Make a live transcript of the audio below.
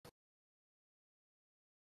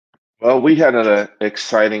Well, we had an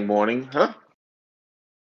exciting morning, huh?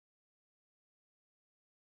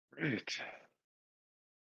 Great.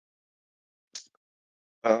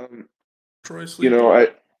 Um, Troy you sleeping? know,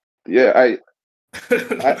 yeah, I,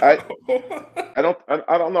 No.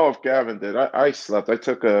 I don't know if Gavin did. I slept. I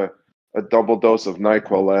took a double dose of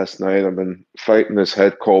NyQuil last night. I've been fighting this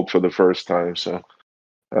head cold for the first time, so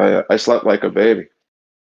I slept like a baby.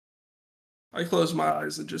 I close my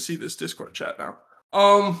eyes and just see this Discord chat now.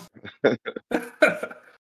 Um,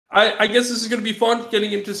 I guess this is going to be fun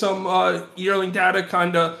getting into some yearling data,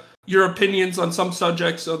 kind of your opinions on some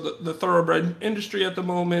subjects of the thoroughbred industry at the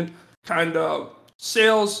moment, kind of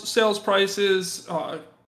sales prices,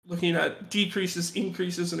 looking at decreases,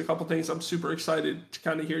 increases, and a couple things. I'm super excited to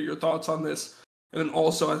kind of hear your thoughts on this, and then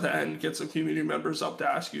also at the end get some community members up to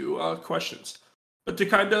ask you questions. But to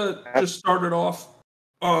kind of just start it off,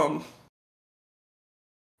 um,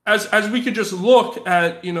 as we could just look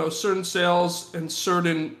at certain sales and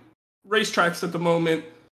certain racetracks at the moment,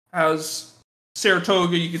 as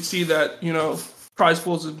Saratoga, you could see that prize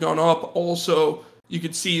pools have gone up. Also, you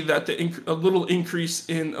could see that a little increase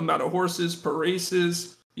in amount of horses per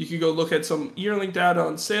races. You could go look at some yearling data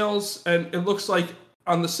on sales, and it looks like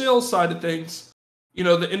on the sales side of things,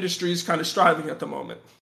 the industry is kind of striving at the moment.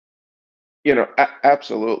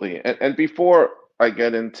 Absolutely. And before I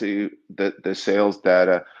get into the sales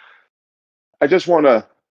data, I just want to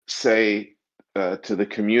say to the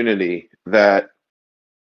community that,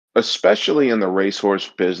 especially in the racehorse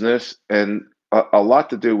business, and a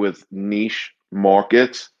lot to do with niche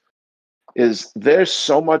markets, is there's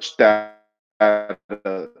so much data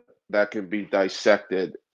that can be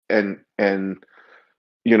dissected and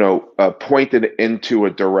pointed into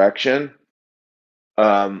a direction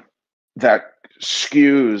um, that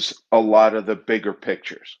skews a lot of the bigger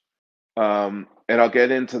pictures. And I'll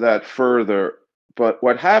get into that further. But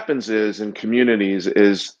what happens is in communities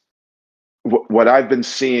is what I've been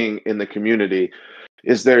seeing in the community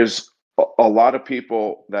is there's a lot of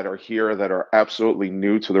people that are here that are absolutely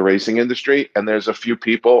new to the racing industry, and there's a few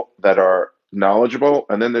people that are knowledgeable,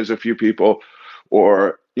 and then there's a few people,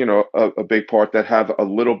 or a big part that have a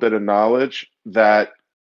little bit of knowledge that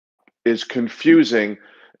is confusing,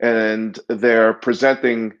 and they're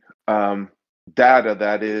presenting data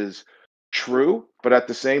that is true, but at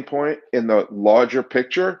the same point, in the larger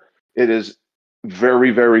picture, it is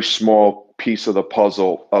very, very small piece of the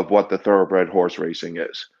puzzle of what the thoroughbred horse racing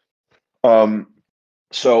is. Um,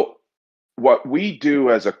 so what we do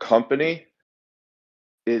as a company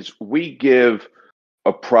is we give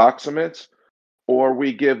approximates, or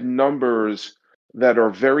we give numbers that are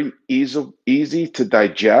very easy to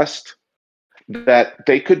digest, that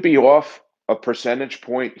they could be off a percentage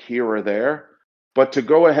point here or there, but to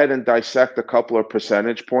go ahead and dissect a couple of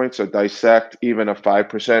percentage points or dissect even a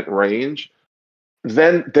 5% range,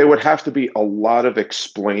 then there would have to be a lot of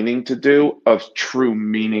explaining to do of true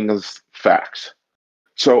meaningless facts.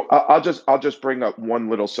 So I'll just bring up one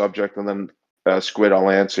little subject, and then Squid,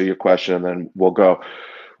 I'll answer your question, and then we'll go.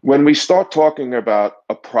 When we start talking about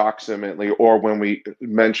approximately, or when we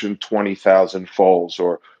mention 20,000 foals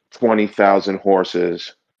or 20,000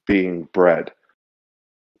 horses being bred,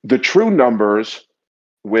 the true numbers,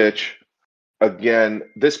 which again,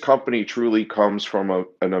 this company truly comes from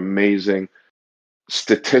an amazing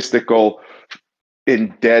statistical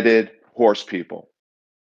indebted horse people.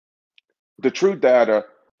 The true data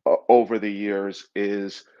over the years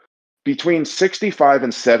is between 65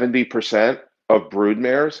 and 70% of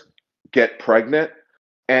broodmares get pregnant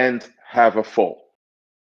and have a foal.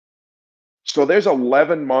 So there's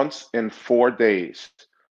 11 months and 4 days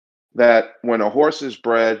that when a horse is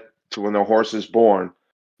bred to when a horse is born,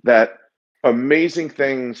 that amazing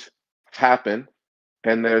things happen,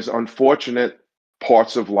 and there's unfortunate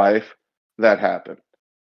parts of life that happen.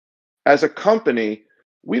 As a company,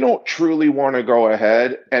 we don't truly want to go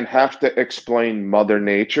ahead and have to explain Mother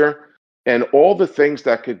Nature and all the things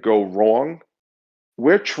that could go wrong.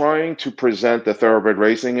 We're trying to present the thoroughbred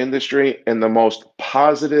racing industry in the most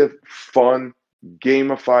positive, fun,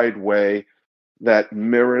 gamified way that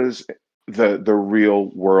mirrors the real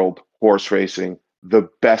world horse racing, the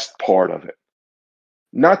best part of it.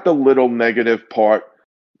 Not the little negative part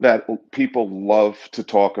that people love to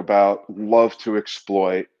talk about, love to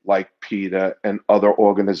exploit, like PETA and other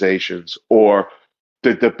organizations, or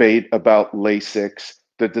the debate about Lasix,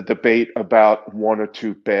 the debate about one or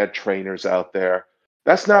two bad trainers out there.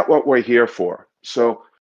 That's not what we're here for. So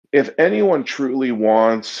if anyone truly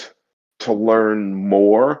wants to learn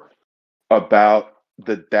more about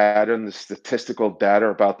the data and the statistical data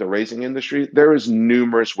about the racing industry, there is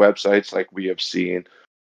numerous websites like we have seen.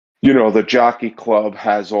 The Jockey Club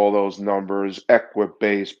has all those numbers,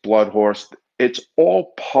 Equibase, Blood Horse. It's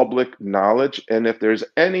all public knowledge. And if there's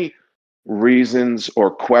any reasons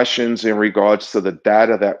or questions in regards to the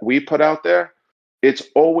data that we put out there, it's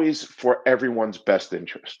always for everyone's best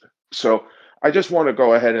interest. So I just want to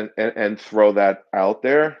go ahead and throw that out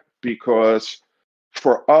there, because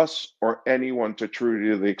for us or anyone to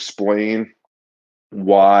truly explain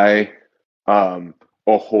why a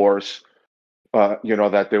horse,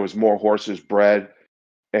 that there was more horses bred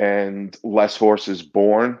and less horses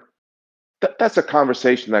born, that's a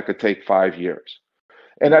conversation that could take 5 years.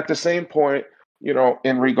 And at the same point,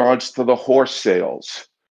 in regards to the horse sales,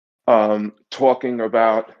 talking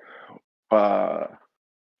about, I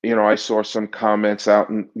saw some comments out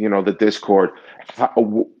in, the Discord,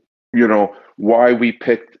 why we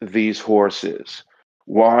picked these horses.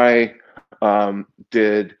 Why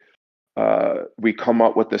did we come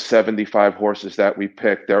up with the 75 horses that we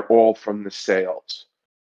picked? They're all from the sales.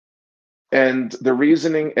 And the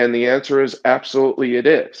reasoning and the answer is absolutely it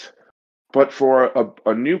is. But for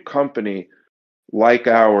a new company like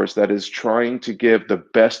ours that is trying to give the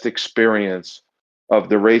best experience of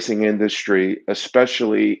the racing industry,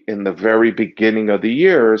 especially in the very beginning of the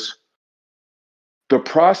years, the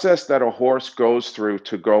process that a horse goes through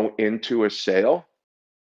to go into a sale,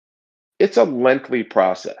 it's a lengthy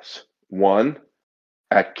process. One,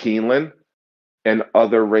 at Keeneland and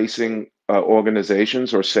other racing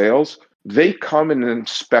organizations or sales, they come and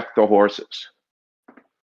inspect the horses.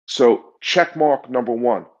 So check mark number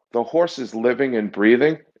one, the horse is living and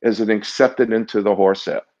breathing. Is it accepted into the horse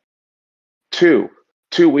sale? 2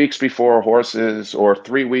 weeks before horses, or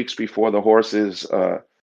 3 weeks before the horse is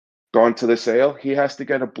gone to the sale, he has to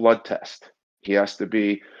get a blood test. He has to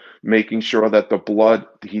be making sure that the blood,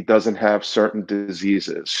 he doesn't have certain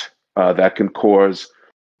diseases that can cause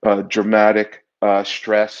dramatic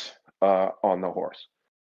stress on the horse.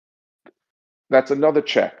 That's another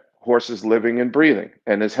check. Horse is living and breathing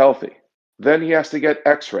and is healthy. Then he has to get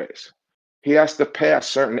x-rays. He has to pass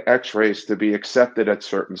certain x-rays to be accepted at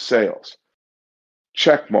certain sales.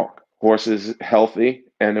 Check mark. Horse is healthy,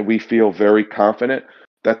 and we feel very confident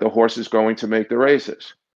that the horse is going to make the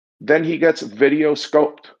races. Then he gets video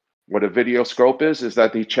scoped. What a video scope is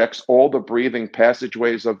that he checks all the breathing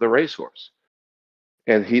passageways of the racehorse.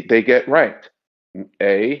 And they get ranked.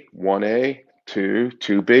 A, 1A, 2,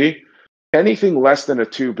 2B. Anything less than a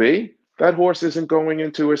 2B, that horse isn't going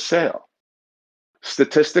into a sale.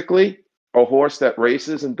 Statistically, a horse that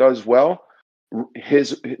races and does well,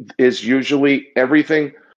 his is usually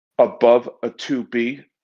everything above a 2B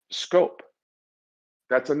scope.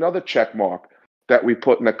 That's another check mark that we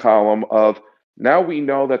put in the column of, now we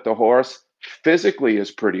know that the horse physically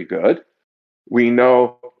is pretty good. We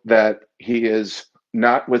know that he is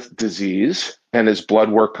not with disease and his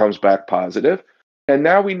blood work comes back positive. And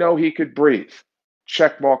now we know he could breathe.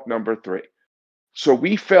 Check mark number 3. So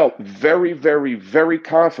we felt very, very, very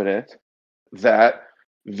confident that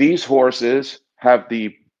these horses have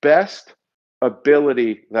the best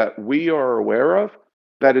ability that we are aware of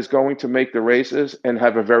that is going to make the races and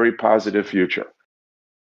have a very positive future.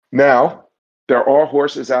 Now, there are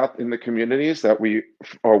horses out in the communities that we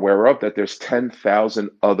are aware of, that there's 10,000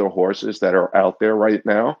 other horses that are out there right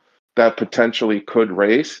now that potentially could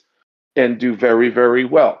race and do very, very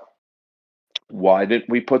well. Why didn't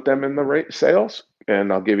we put them in the sales?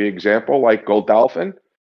 And I'll give you an example, like Godolphin,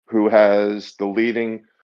 who has the leading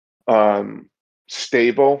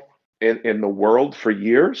stable in the world for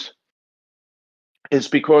years, is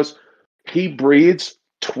because he breeds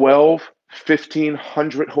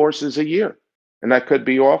 1,500 horses a year. And that could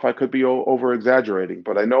be off. I could be over exaggerating,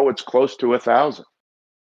 but I know it's close to 1,000.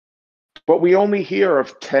 But we only hear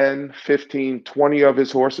of 10, 15, 20 of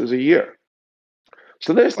his horses a year.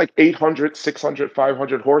 So there's like 800, 600,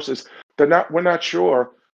 500 horses. We're not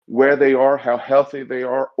sure where they are, how healthy they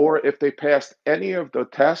are, or if they passed any of the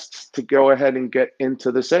tests to go ahead and get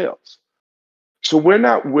into the sales. So we're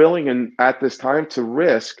not willing at this time to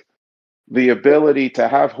risk the ability to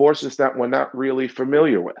have horses that we're not really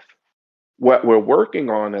familiar with. What we're working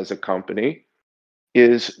on as a company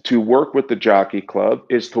is to work with the Jockey Club,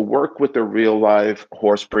 is to work with the real live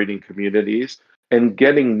horse breeding communities and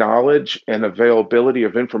getting knowledge and availability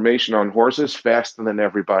of information on horses faster than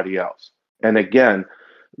everybody else. And again,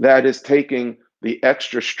 that is taking the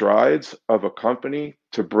extra strides of a company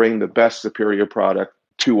to bring the best superior product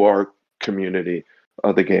to our community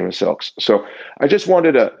of the game of silks. So I just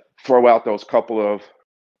wanted to throw out those couple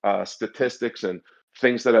of statistics and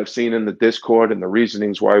things that I've seen in the Discord and the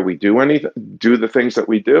reasonings why we do the things that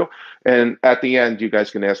we do. And at the end, you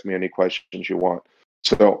guys can ask me any questions you want.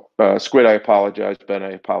 So, Squid, I apologize. Ben,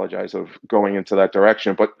 I apologize of going into that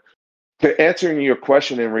direction. But to answering your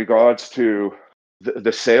question in regards to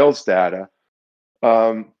the sales data,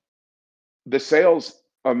 um, the sales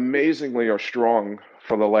amazingly are strong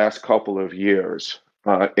for the last couple of years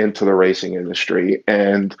into the racing industry.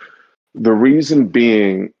 And the reason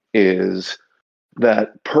being is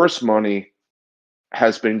that purse money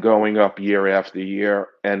has been going up year after year,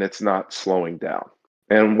 and it's not slowing down.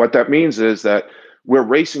 And what that means is that we're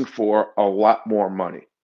racing for a lot more money.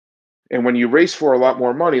 And when you race for a lot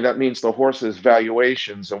more money, that means the horses'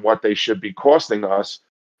 valuations and what they should be costing us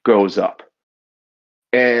goes up.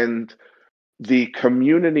 And the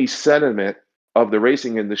community sentiment of the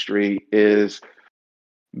racing industry is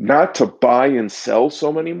not to buy and sell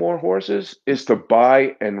so many more horses, is to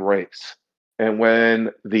buy and race. And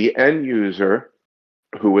when the end user,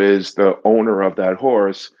 who is the owner of that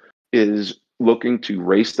horse, is looking to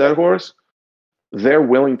race that horse, they're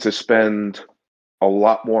willing to spend a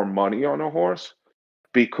lot more money on a horse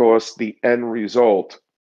because the end result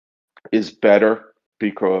is better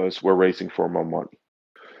because we're racing for more money.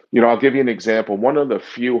 I'll give you an example. One of the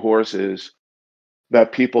few horses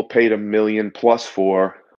that people paid $1 million plus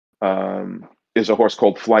for is a horse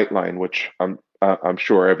called Flightline, which I'm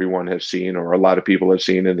sure everyone has seen, or a lot of people have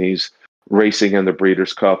seen, and he's racing in the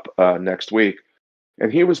Breeders' Cup next week.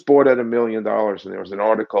 And he was bought at $1 million. And there was an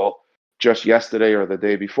article just yesterday or the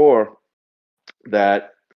day before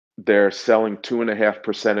that they're selling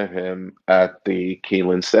 2.5% of him at the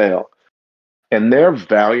Keeneland sale. And they're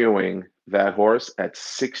valuing that horse at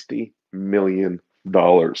 $60 million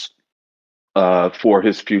for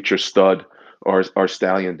his future stud or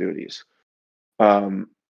stallion duties.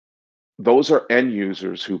 Those are end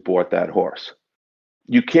users who bought that horse.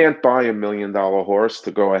 You can't buy $1 million horse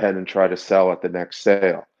to go ahead and try to sell at the next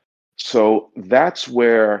sale. So that's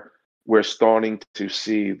where we're starting to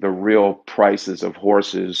see the real prices of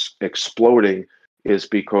horses exploding, is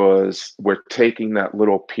because we're taking that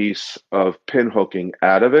little piece of pinhooking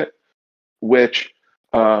out of it, which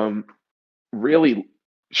really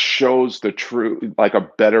shows the true, like a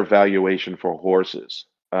better valuation for horses.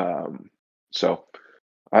 So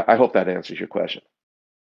I hope that answers your question.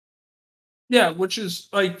 Yeah, which is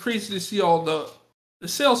like crazy to see all the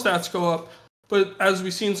sales stats go up. But as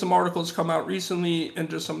we've seen some articles come out recently and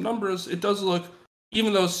just some numbers, it does look,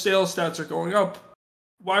 even though sales stats are going up,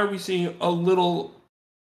 why are we seeing a little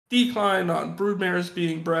decline on broodmares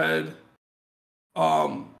being bred?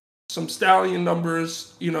 Some stallion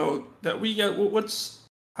numbers, that we get.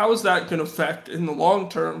 How is that going to affect in the long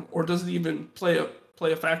term, or does it even play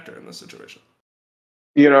a factor in this situation?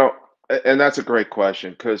 And that's a great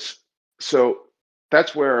question, because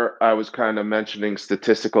that's where I was kind of mentioning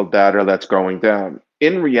statistical data that's going down.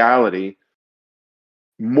 In reality,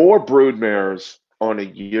 more broodmares on a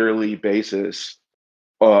yearly basis,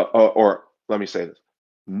 or let me say this,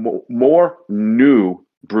 more new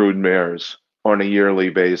broodmares on a yearly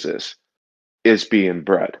basis is being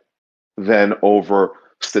bred than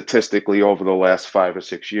statistically over the last 5 or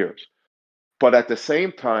 6 years. But at the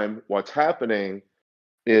same time, what's happening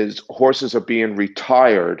is horses are being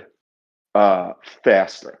retired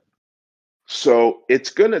faster. So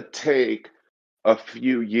it's going to take a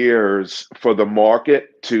few years for the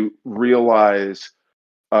market to realize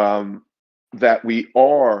that we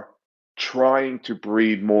are trying to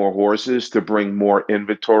breed more horses to bring more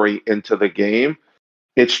inventory into the game.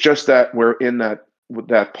 It's just that we're in that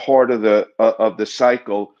part of the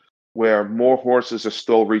cycle where more horses are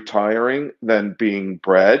still retiring than being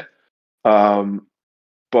bred.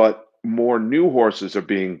 But more new horses are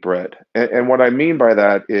being bred. And what I mean by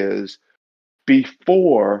that is,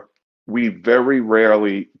 before, we very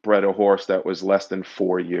rarely bred a horse that was less than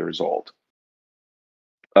 4 years old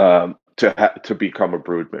to become a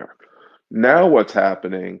broodmare. Now what's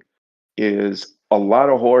happening is a lot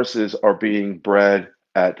of horses are being bred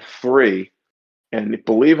at 3, and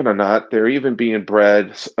believe it or not, they're even being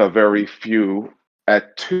bred a very few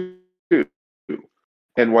at 2.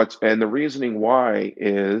 And the reasoning why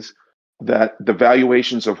is that the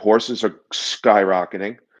valuations of horses are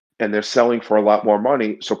skyrocketing and they're selling for a lot more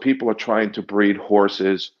money. So people are trying to breed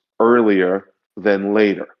horses earlier than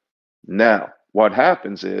later. Now, what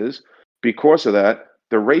happens is, because of that,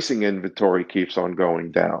 the racing inventory keeps on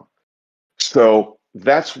going down. So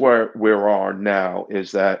that's where we are now,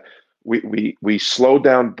 is that we slowed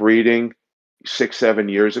down breeding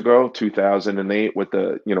 6-7 years ago, 2008, with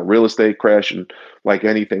the real estate crash, and like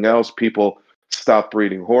anything else, people stopped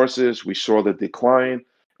breeding horses. We saw the decline,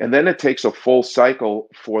 and then it takes a full cycle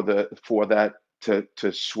for that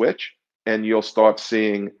to switch, and you'll start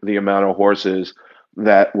seeing the amount of horses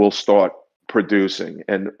that will start producing.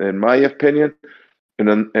 And in my opinion, in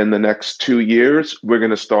the next 2 years, we're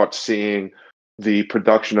going to start seeing the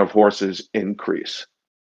production of horses increase.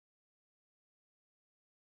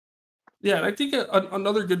 Yeah, and I think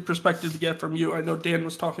another good perspective to get from you, I know Dan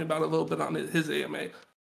was talking about it a little bit on his AMA,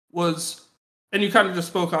 was, and you kind of just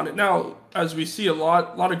spoke on it now, as we see a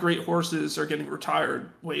lot of great horses are getting retired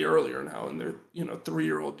way earlier now in their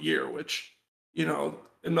 3-year-old year, which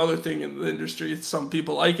another thing in the industry, some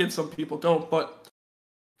people like it, some people don't, but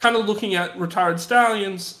kind of looking at retired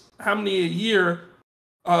stallions, how many a year?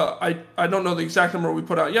 I don't know the exact number we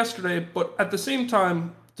put out yesterday, but at the same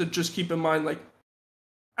time, to just keep in mind, like,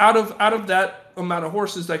 out of that amount of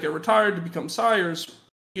horses that get retired to become sires,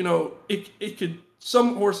 it could,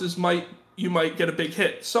 some horses you might get a big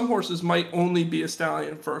hit. Some horses might only be a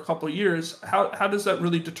stallion for a couple of years. How does that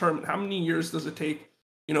really determine? How many years does it take,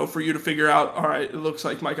 for you to figure out, all right, it looks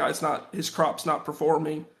like my guy's his crop's not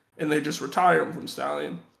performing, and they just retire him from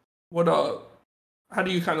stallion? How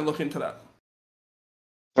do you kind of look into that?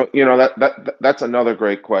 That's another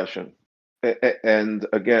great question. And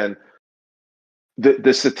again,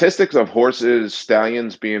 the statistics of horses,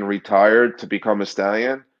 stallions being retired to become a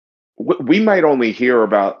stallion, we might only hear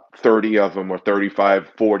about 30 of them or 35,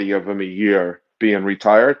 40 of them a year being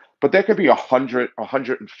retired, but there could be 100,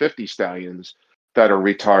 150 stallions that are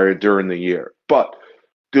retired during the year. But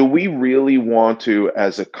do we really want to,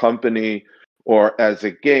 as a company or as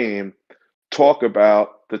a game, talk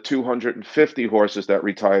about the 250 horses that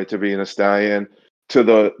retired to be in a stallion to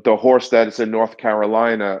the horse that is in North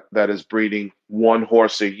Carolina that is breeding one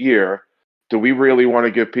horse a year? Do we really want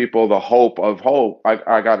to give people the hope of,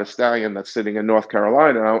 I got a stallion that's sitting in North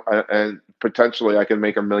Carolina and potentially I can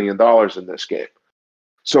make $1 million in this game?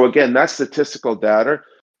 So again, that's statistical data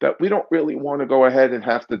that we don't really want to go ahead and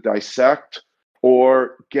have to dissect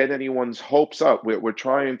or get anyone's hopes up. We're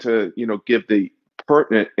trying to, give the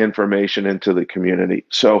pertinent information into the community.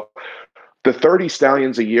 So the 30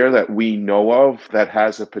 stallions a year that we know of that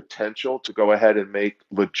has a potential to go ahead and make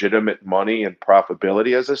legitimate money and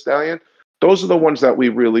profitability as a stallion, those are the ones that we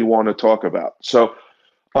really want to talk about. So,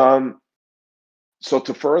 so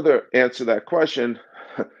to further answer that question,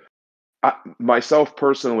 myself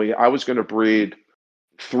personally, I was going to breed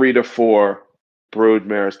 3 to 4 brood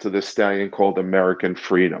mares to this stallion called American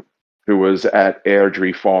Freedom, who was at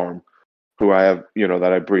Airdrie Farm, who I have,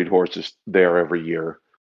 that I breed horses there every year.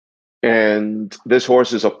 And this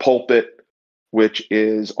horse is a pulpit, which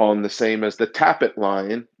is on the same as the Tappet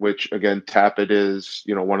line, which again, Tappet is,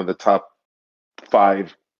 one of the top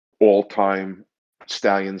 5 all-time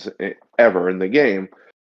stallions ever in the game.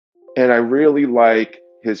 And I really like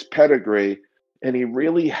his pedigree, and he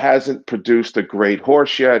really hasn't produced a great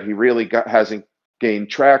horse yet. He really hasn't gained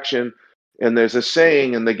traction. And there's a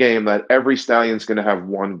saying in the game that every stallion's going to have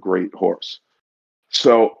one great horse.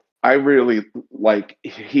 So I really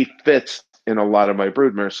he fits in a lot of my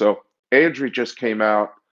broodmares. So Airdrie just came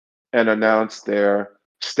out and announced their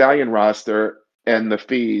stallion roster and the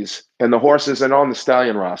fees, and the horse isn't on the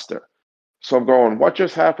stallion roster. So I'm going, what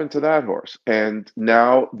just happened to that horse? And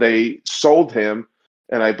now they sold him,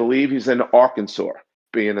 and I believe he's in Arkansas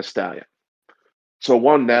being a stallion. So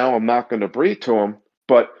now I'm not going to breed to him,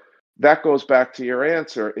 but that goes back to your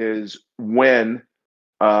answer, is when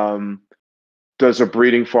does a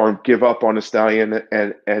breeding farm give up on a stallion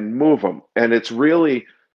and move them? And it's really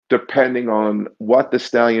depending on what the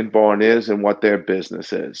stallion barn is and what their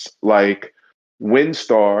business is. Like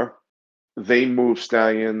WinStar, they move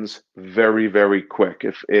stallions very, very quick.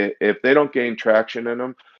 If they don't gain traction in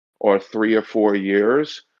them, or 3 or 4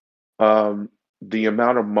 years, the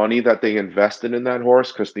amount of money that they invested in that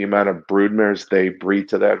horse, because the amount of broodmares they breed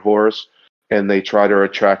to that horse, and they try to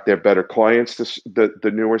attract their better clients to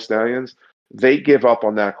the newer stallions, they give up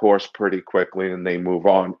on that horse pretty quickly and they move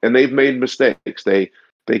on. And they've made mistakes. They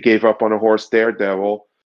gave up on a horse, Daredevil,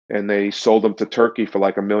 and they sold him to Turkey for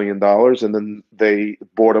like $1 million, and then they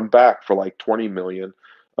bought him back for like 20 million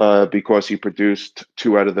because he produced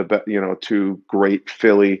 2 out of the 2 great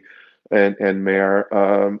filly and mare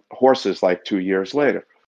horses like 2 years later.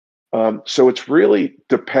 So it's really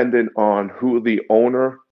dependent on who the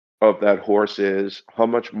owner of that horse is, how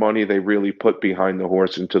much money they really put behind the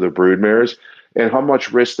horse into the broodmares, and how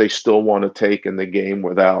much risk they still want to take in the game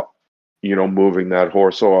without, moving that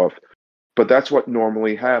horse off. But that's what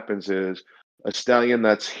normally happens, is a stallion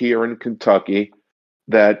that's here in Kentucky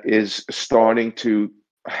that is starting to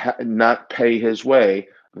not pay his way,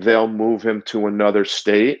 they'll move him to another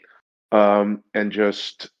state and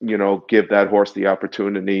just, give that horse the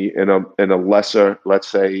opportunity in a lesser, let's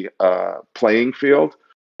say, playing field,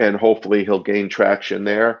 and hopefully he'll gain traction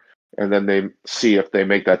there. and then they see if they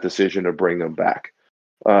make that decision to bring them back.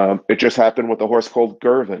 It just happened with a horse called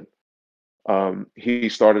Gervin. He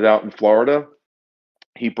started out in Florida.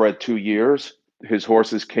 He bred 2 years. His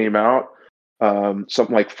horses came out.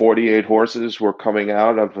 Something like 48 horses were coming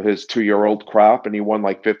out of his 2-year-old crop, and he won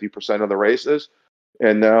like 50% of the races.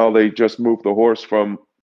 And now they just moved the horse from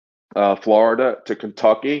Florida to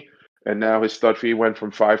Kentucky, and now his stud fee went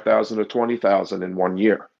from 5,000 to 20,000 in 1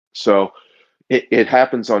 year. So it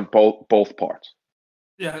happens on both parts.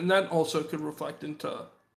 Yeah, and that also could reflect into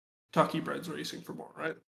Kentucky breds racing for more,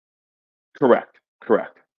 right? Correct.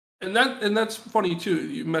 And that's funny too.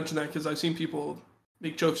 You mentioned that because I've seen people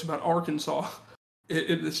make jokes about Arkansas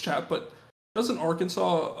in this chat, but doesn't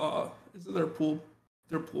Arkansas isn't their pool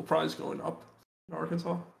prize going up in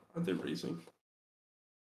Arkansas? Aren't they racing?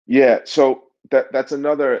 Yeah, so that's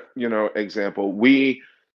another, example. We,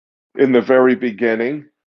 in the very beginning,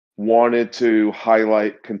 wanted to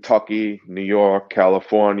highlight Kentucky, New York,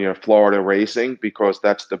 California, Florida racing because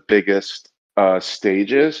that's the biggest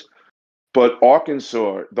stages. But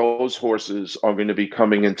Arkansas, those horses are going to be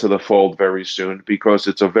coming into the fold very soon because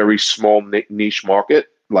it's a very small niche market,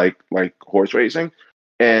 like horse racing,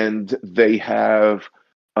 and they have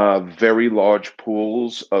very large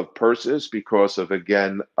pools of purses because of,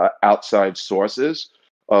 again, outside sources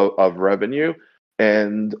of revenue,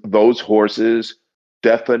 and those horses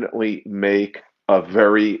definitely make a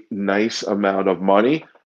very nice amount of money.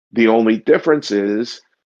 The only difference is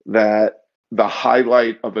that the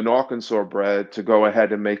highlight of an Arkansas bred to go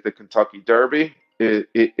ahead and make the Kentucky Derby it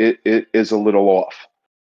is a little off.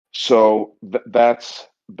 So that's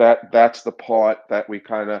the part that we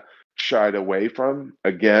kind of shied away from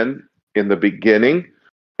again in the beginning,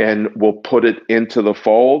 and we'll put it into the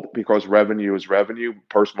fold because revenue is revenue,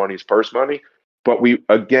 purse money is purse money. But we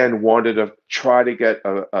again wanted to try to get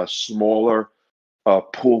a smaller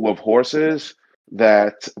pool of horses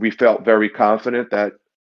that we felt very confident that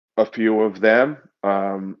a few of them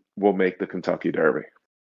will make the Kentucky Derby.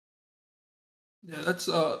 Yeah, that's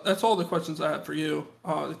all the questions I have for you.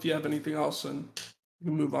 If you have anything else, and we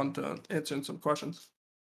can move on to answering some questions.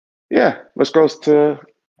 Yeah, let's go to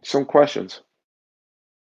some questions.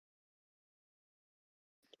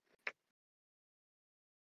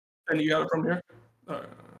 And you got it from here?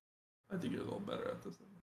 I think you're a little better at this.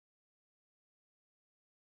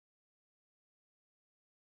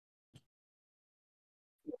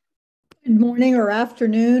 Good morning or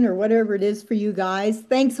afternoon or whatever it is for you guys.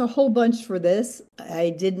 Thanks a whole bunch for this.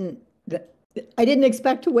 I didn't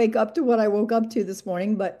expect to wake up to what I woke up to this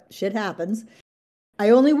morning, but shit happens.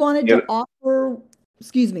 I only wanted to offer,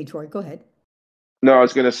 excuse me, Troy, go ahead. No, I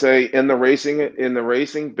was going to say in the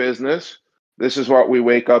racing business, this is what we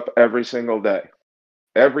wake up every single day.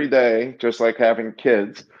 Every day, just like having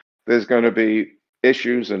kids, there's going to be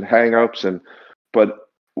issues and hangups, but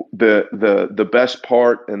the best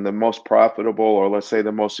part and the most profitable, or let's say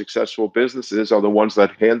the most successful businesses, are the ones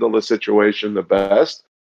that handle the situation the best,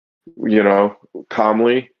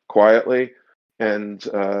 calmly, quietly, and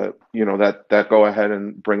that go ahead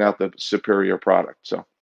and bring out the superior product. So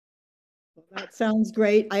that sounds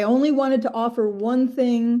great. I only wanted to offer one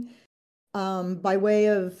thing by way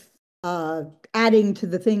of adding to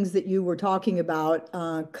the things that you were talking about,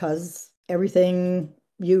 because everything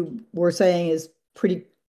you were saying is pretty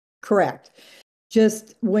correct.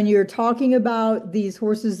 Just when you're talking about these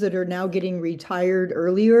horses that are now getting retired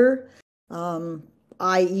earlier,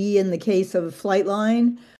 i.e. in the case of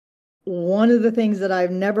Flightline, one of the things that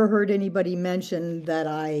I've never heard anybody mention that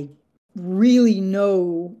I really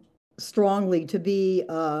know strongly to be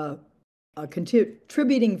a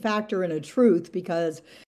contributing factor and a truth, because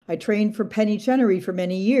I trained for Penny Chenery for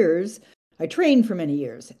many years.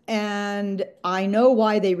 And I know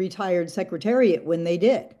why they retired Secretariat when they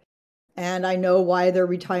did. And I know why they're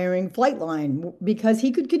retiring Flightline, because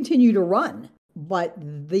he could continue to run. But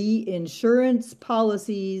the insurance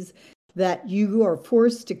policies that you are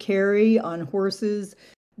forced to carry on horses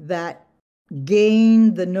that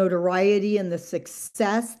gain the notoriety and the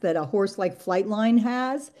success that a horse like Flightline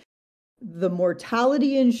has, the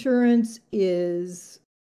mortality insurance is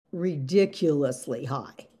ridiculously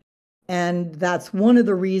high. And that's one of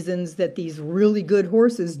the reasons that these really good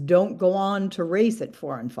horses don't go on to race at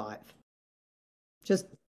 4 and 5. Just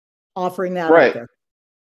offering that right. out there.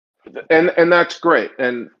 And that's great.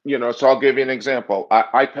 And, so I'll give you an example.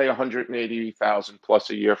 I pay $180,000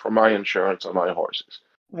 plus a year for my insurance on my horses.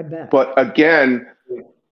 I bet. But again,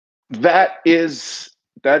 that is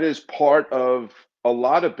part of a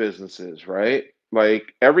lot of businesses, right?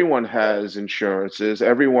 Like everyone has insurances,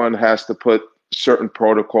 everyone has to put certain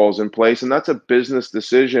protocols in place, and that's a business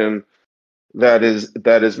decision that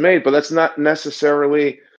is made, but that's not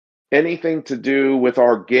necessarily anything to do with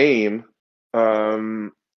our game,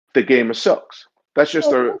 the game of silks. That's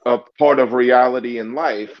just a part of reality in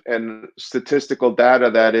life and statistical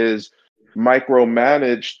data that is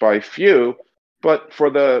micromanaged by few, but for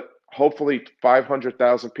the hopefully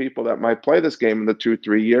 500,000 people that might play this game in the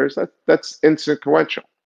 2-3 years, that's inconsequential.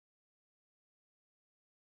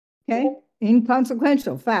 Okay,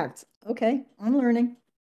 inconsequential facts. Okay, I'm learning.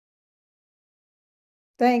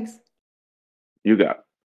 Thanks. You got it.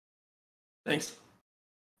 Thanks.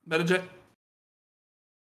 Meta.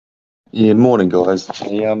 Yeah, morning, guys.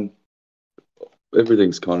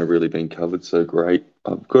 Everything's kind of really been covered, so great.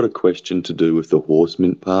 I've got a question to do with the horse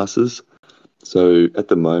mint passes. So at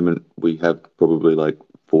the moment, we have probably like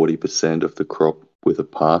 40% of the crop with a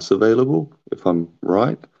pass available, if I'm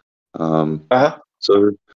right.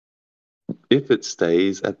 So if it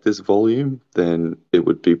stays at this volume, then it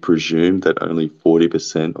would be presumed that only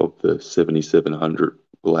 40% of the 7,700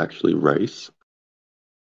 will actually race.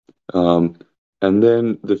 And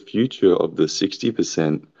then the future of the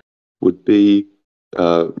 60% would be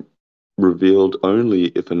revealed only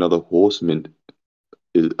if another horse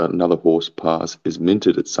pass is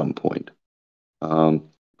minted at some point.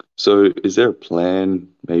 So is there a plan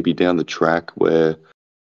maybe down the track where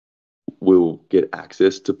we'll get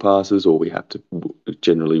access to passes, or we have to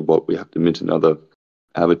mint another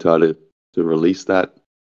avatar to release that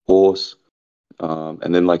horse?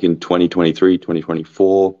 And then like in 2023,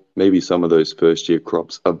 2024, maybe some of those first year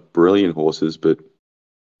crops are brilliant horses, but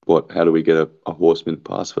how do we get a horse mint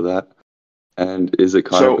pass for that? And is it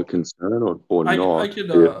kind of a concern or not? I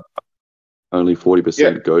could, if only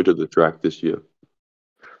 40% go to the track this year.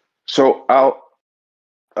 So I'll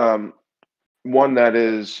one that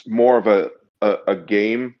is more of a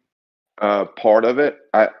game part of it.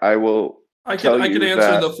 I could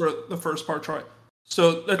answer the first part, Troy.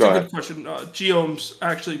 So that's a good question. Geomes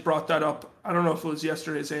actually brought that up. I don't know if it was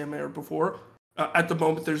yesterday's AMA or before. At the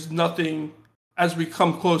moment, there's nothing as we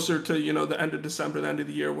come closer to the end of December, the end of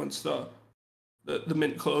the year, once the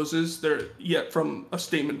mint closes. There yet from a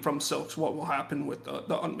statement from Silks what will happen with the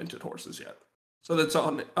unminted horses yet. So that's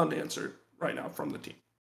unanswered right now from the team.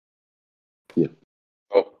 Yeah.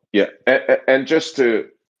 Oh yeah, and just to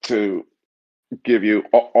give you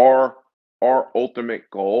our ultimate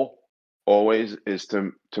goal always is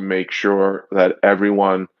to make sure that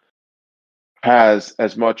everyone has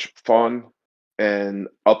as much fun and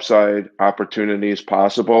upside opportunity as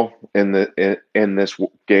possible in this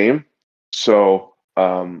game. So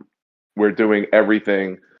we're doing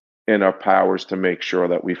everything in our powers to make sure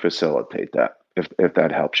that we facilitate that. If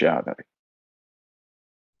that helps you out, Eddie.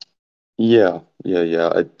 Yeah.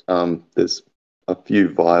 There's a few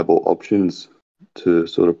viable options to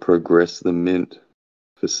sort of progress the mint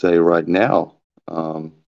for, say, right now.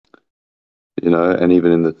 And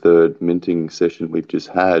even in the third minting session we've just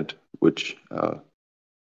had, which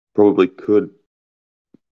probably could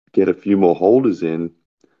get a few more holders in,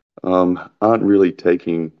 aren't really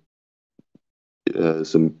taking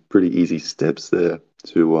some pretty easy steps there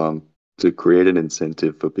to create an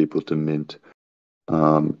incentive for people to mint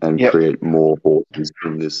and create more horses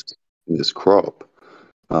in this crop.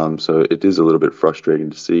 So it is a little bit frustrating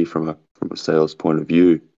to see from a sales point of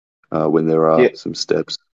view when there are some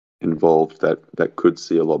steps involved that could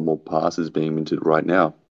see a lot more passes being minted right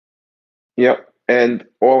now. Yep. And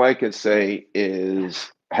all I can say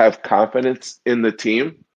is have confidence in the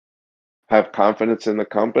team, have confidence in the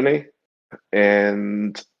company,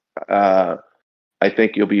 and I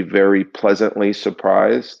think you'll be very pleasantly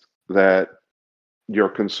surprised that your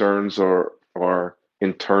concerns are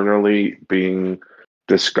internally being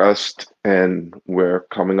discussed, and we're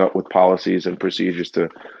coming up with policies and procedures to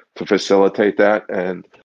facilitate that. And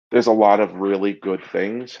there's a lot of really good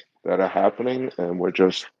things that are happening, and we're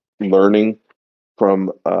just learning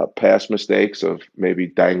from past mistakes of maybe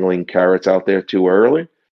dangling carrots out there too early.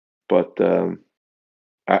 But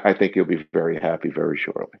I think you'll be very happy very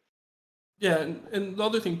shortly. Yeah, and the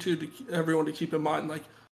other thing too, everyone to keep in mind, like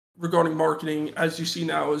regarding marketing, as you see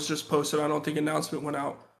now, is just posted. I don't think announcement went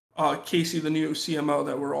out. Casey, the new CMO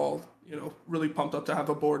that we're all really pumped up to have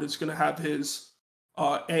aboard, is going to have his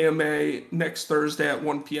AMA next Thursday at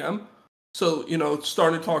 1 p.m. So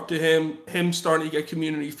starting to talk to him starting to get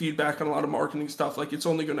community feedback on a lot of marketing stuff. Like it's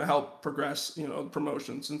only going to help progress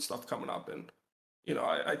promotions and stuff coming up, and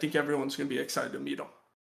I think everyone's going to be excited to meet him.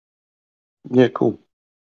 Yeah, cool.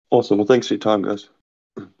 Awesome. Well, thanks for your time, guys.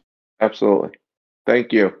 Absolutely.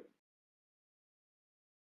 Thank you.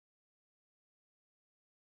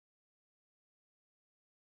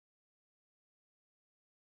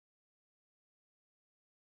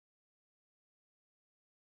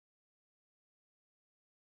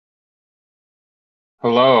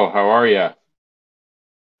 Hello, how are you?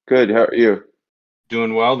 Good. How are you?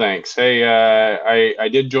 Doing well, thanks. Hey, I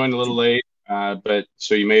did join a little late, but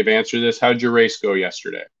so you may have answered this. How'd your race go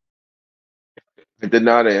yesterday? I did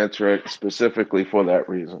not answer it specifically for that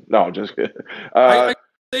reason. No, just kidding. I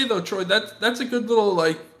say though, Troy, that's a good little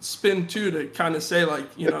like spin too to kind of say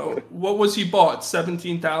like, what was he bought?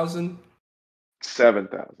 17,000.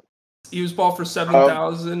 7,000. He was bought for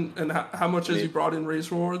 7,000, and how much has he brought in race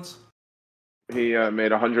rewards? He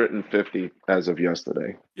made 150 as of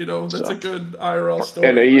yesterday. That's a good IRL story.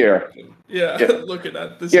 In a year. Yeah, yeah. Looking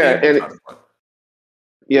at this. Yeah, and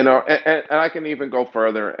and I can even go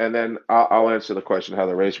further, and then I'll answer the question how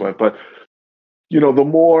the race went. But the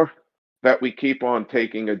more that we keep on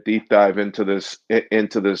taking a deep dive into this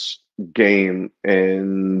game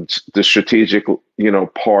and the strategic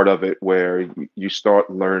part of it, where you start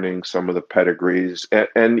learning some of the pedigrees,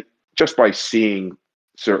 and just by seeing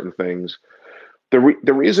certain things. The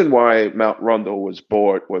reason why Mount Rundle was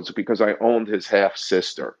bought was because I owned his half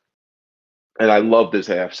sister, and I loved his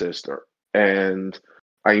half sister, and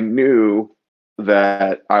I knew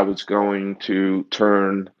that I was going to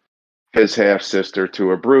turn his half sister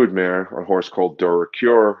to a broodmare, a horse called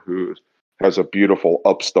Duracure, who has a beautiful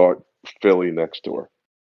upstart filly next to her,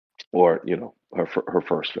 or her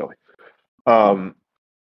first filly. And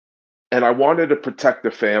I wanted to protect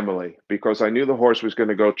the family because I knew the horse was going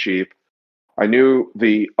to go cheap. I knew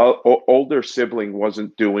the older sibling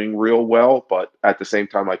wasn't doing real well, but at the same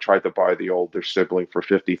time, I tried to buy the older sibling for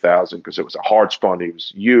 50,000 because it was a hard spun. He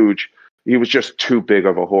was huge. He was just too big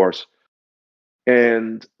of a horse.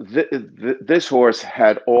 And this horse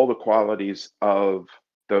had all the qualities of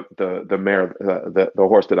the mare, the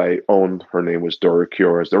horse that I owned. Her name was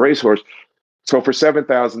Duracure, as the racehorse. So for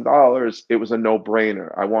 $7,000, it was a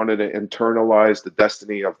no-brainer. I wanted to internalize the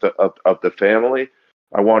destiny of the family.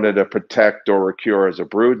 I wanted to protect Duracure as a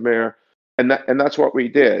broodmare, and that's what we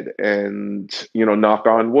did. And knock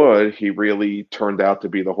on wood, he really turned out to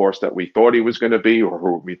be the horse that we thought he was going to be, or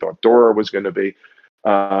who we thought Dora was going to be.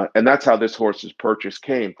 And that's how this horse's purchase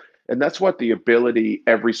came. And that's what the ability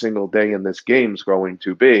every single day in this game is going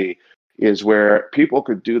to be, is where people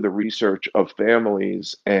could do the research of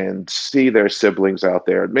families and see their siblings out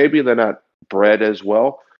there. Maybe they're not bred as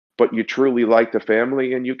well, but you truly like the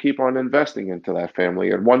family and you keep on investing into that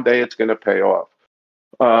family. And one day it's going to pay off.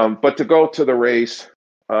 But to go to the race,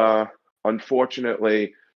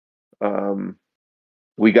 unfortunately,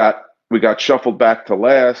 we got shuffled back to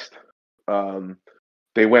last.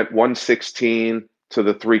 They went 116 to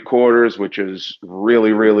the 3/4, which is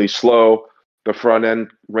really, really slow. The front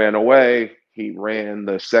end ran away. He ran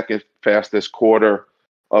the second fastest quarter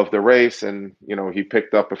of the race, and he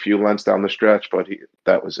picked up a few lengths down the stretch, but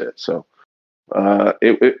that was it. So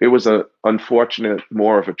it was a unfortunate,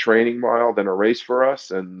 more of a training mile than a race for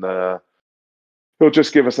us, and he'll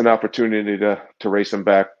just give us an opportunity to race him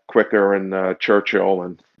back quicker in Churchill,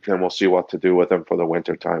 and then we'll see what to do with him for the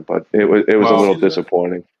winter time. But it was a little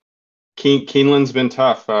disappointing. Keeneland's been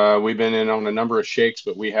tough. We've been in on a number of shakes,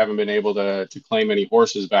 but we haven't been able to claim any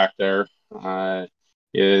horses back there.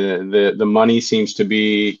 The money seems to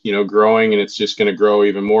be growing, and it's just going to grow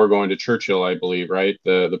even more going to Churchill, I believe. Right,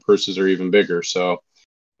 the purses are even bigger. So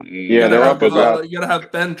yeah, they're up about. You got to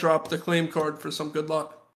have Ben drop the claim card for some good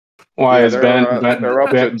luck. Why is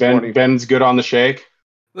Ben's good on the shake?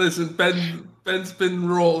 Listen, Ben's been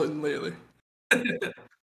rolling lately.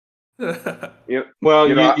 Well,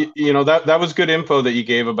 that was good info that you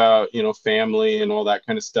gave about family and all that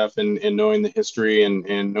kind of stuff, and knowing the history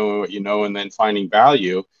and knowing what and then finding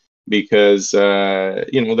value, because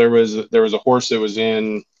there was a horse that was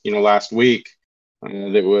in last week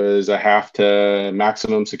that was a half to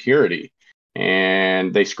maximum security,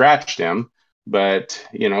 and they scratched him. But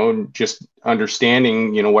just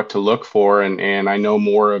understanding what to look for, and I know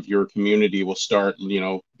more of your community will start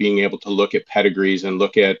being able to look at pedigrees and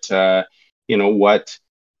look at what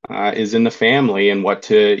is in the family and what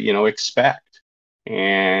to expect.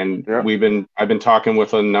 And I've been talking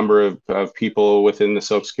with a number of people within the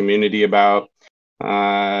Silks community about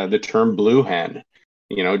the term blue hen,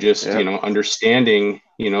 understanding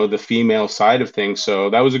the female side of things.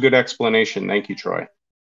 So that was a good explanation. Thank you, Troy.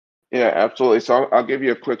 Yeah, absolutely. So I'll give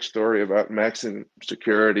you a quick story about Maximum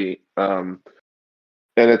Security. And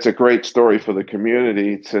it's a great story for the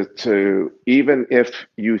community to even if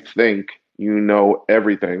you think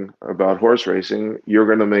everything about horse racing, you're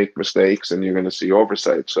going to make mistakes and you're going to see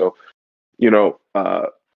oversight. So,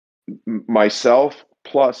 myself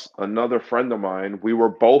plus another friend of mine, we were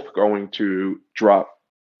both going to drop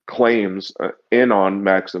claims in on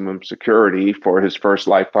Maximum Security for his first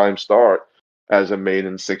lifetime start. as a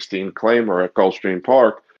maiden 16 claimer at Gulfstream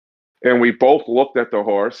Park. And we both looked at the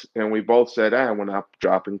horse and we both said, we're not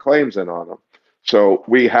dropping claims in on him. So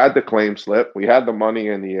we had the claim slip. We had the money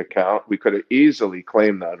in the account. We could have easily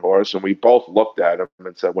claimed that horse. And we both looked at him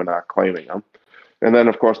and said, we're not claiming him. And then,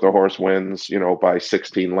 of course, the horse wins, by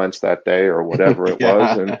 16 lengths that day or whatever it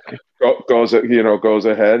was, and goes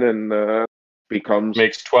ahead and becomes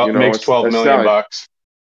makes 12 million bucks.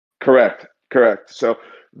 Correct. So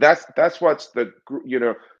that's what's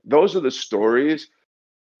those are the stories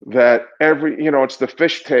that it's the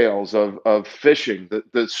fish tales of fishing,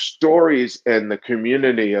 the stories and the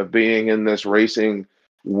community of being in this racing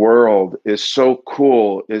world is so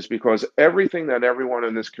cool, is because everything that everyone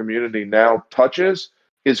in this community now touches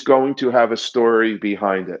is going to have a story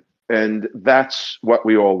behind it. And that's what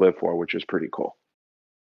we all live for, which is pretty cool.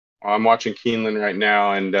 I'm watching Keeneland right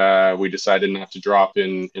now, and we decided not to drop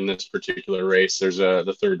in this particular race. There's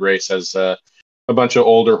the third race has a bunch of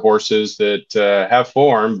older horses that have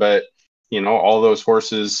form, but all those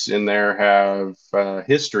horses in there have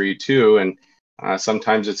history too, and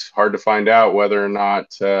sometimes it's hard to find out whether or not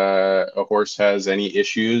a horse has any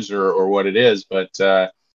issues or what it is. But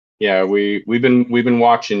we've been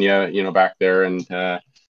watching you back there, and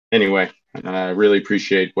anyway, I really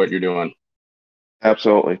appreciate what you're doing.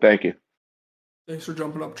 Absolutely, thank you. Thanks for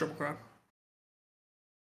jumping up, Triple Crown.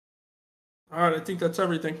 All right, I think that's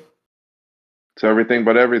everything. It's everything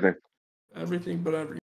but everything. Everything but everything.